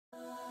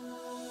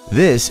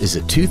This is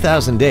a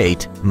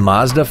 2008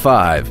 Mazda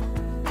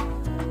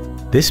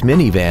 5. This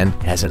minivan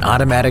has an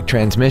automatic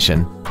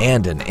transmission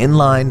and an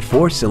inline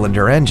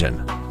 4-cylinder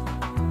engine.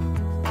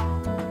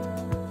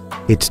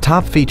 Its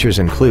top features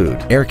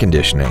include air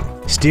conditioning,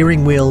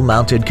 steering wheel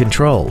mounted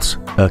controls,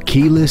 a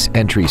keyless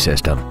entry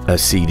system, a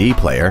CD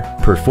player,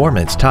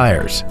 performance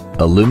tires,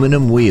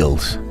 aluminum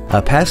wheels,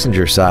 a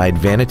passenger side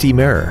vanity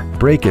mirror,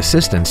 brake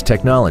assistance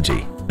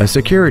technology, a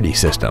security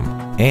system,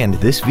 and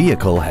this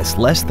vehicle has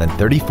less than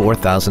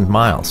 34,000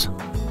 miles.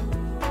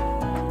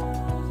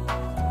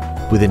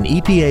 With an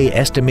EPA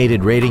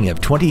estimated rating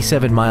of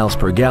 27 miles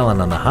per gallon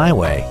on the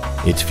highway,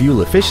 its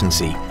fuel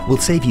efficiency will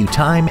save you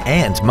time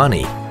and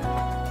money.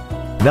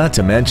 Not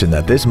to mention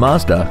that this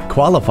Mazda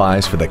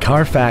qualifies for the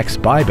Carfax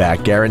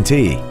buyback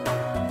guarantee.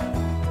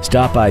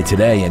 Stop by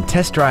today and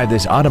test drive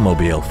this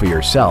automobile for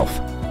yourself.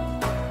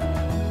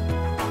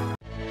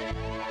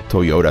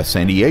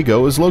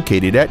 ToyotaSanDiego is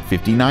located at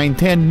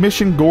 5910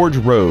 Mission Gorge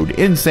Road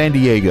in San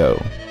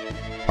Diego.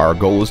 Our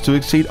goal is to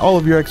exceed all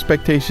of your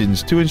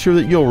expectations to ensure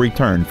that you'll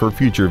return for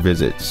future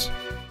visits.